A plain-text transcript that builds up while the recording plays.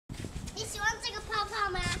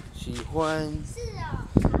喜欢。是哦。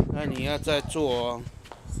那你要再做哦。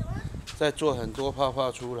什么？再做很多泡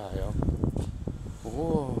泡出来哦。哇。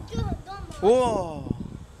就很多吗？哇。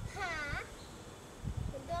哈？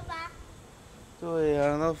很多吧？对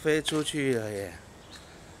呀、都飞出去了耶。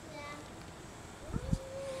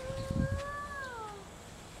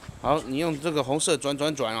好，你用这个红色转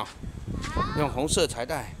哦，用红色彩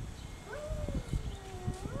带。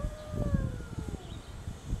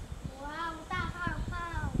哇，大泡泡！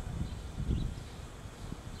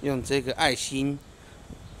用这个爱心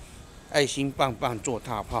棒棒做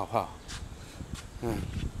大泡泡。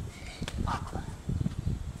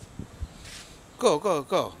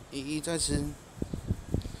Go， 依依在吃。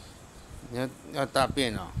你要大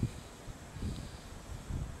便哦。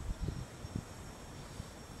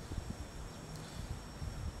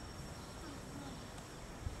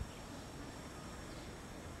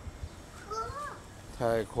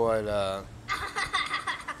太快了，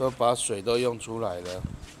都把水都用出来了。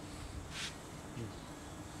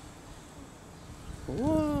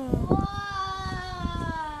哇！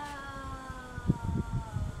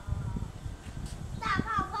大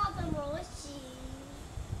泡泡的模型，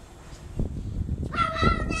泡泡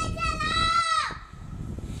再见了。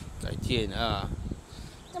再见啊！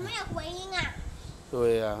怎么有回音啊？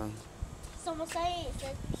对呀、什么声音？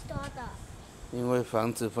谁说的？因为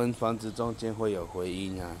房子分房子中间会有回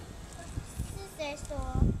音啊。是谁说？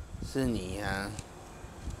是你呀、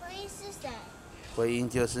回音是谁？回音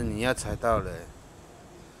就是你要踩到了，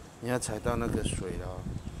你要踩到那个水了。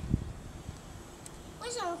为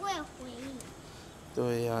什么会有回音？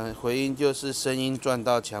对呀、回音就是声音撞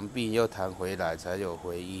到墙壁又弹回来才有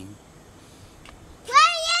回音。回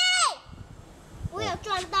音！我有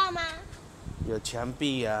撞到吗？有墙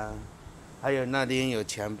壁呀、还有那边有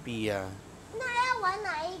墙壁呀、那要往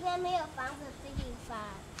哪一边没有房子的地方？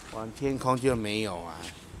往天空就没有啊。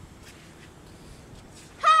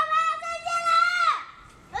泡泡再见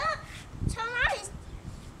了。从哪里？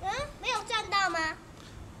没有撞到吗？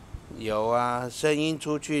有啊，声音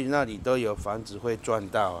出去那里都有房子会撞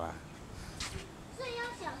到啊。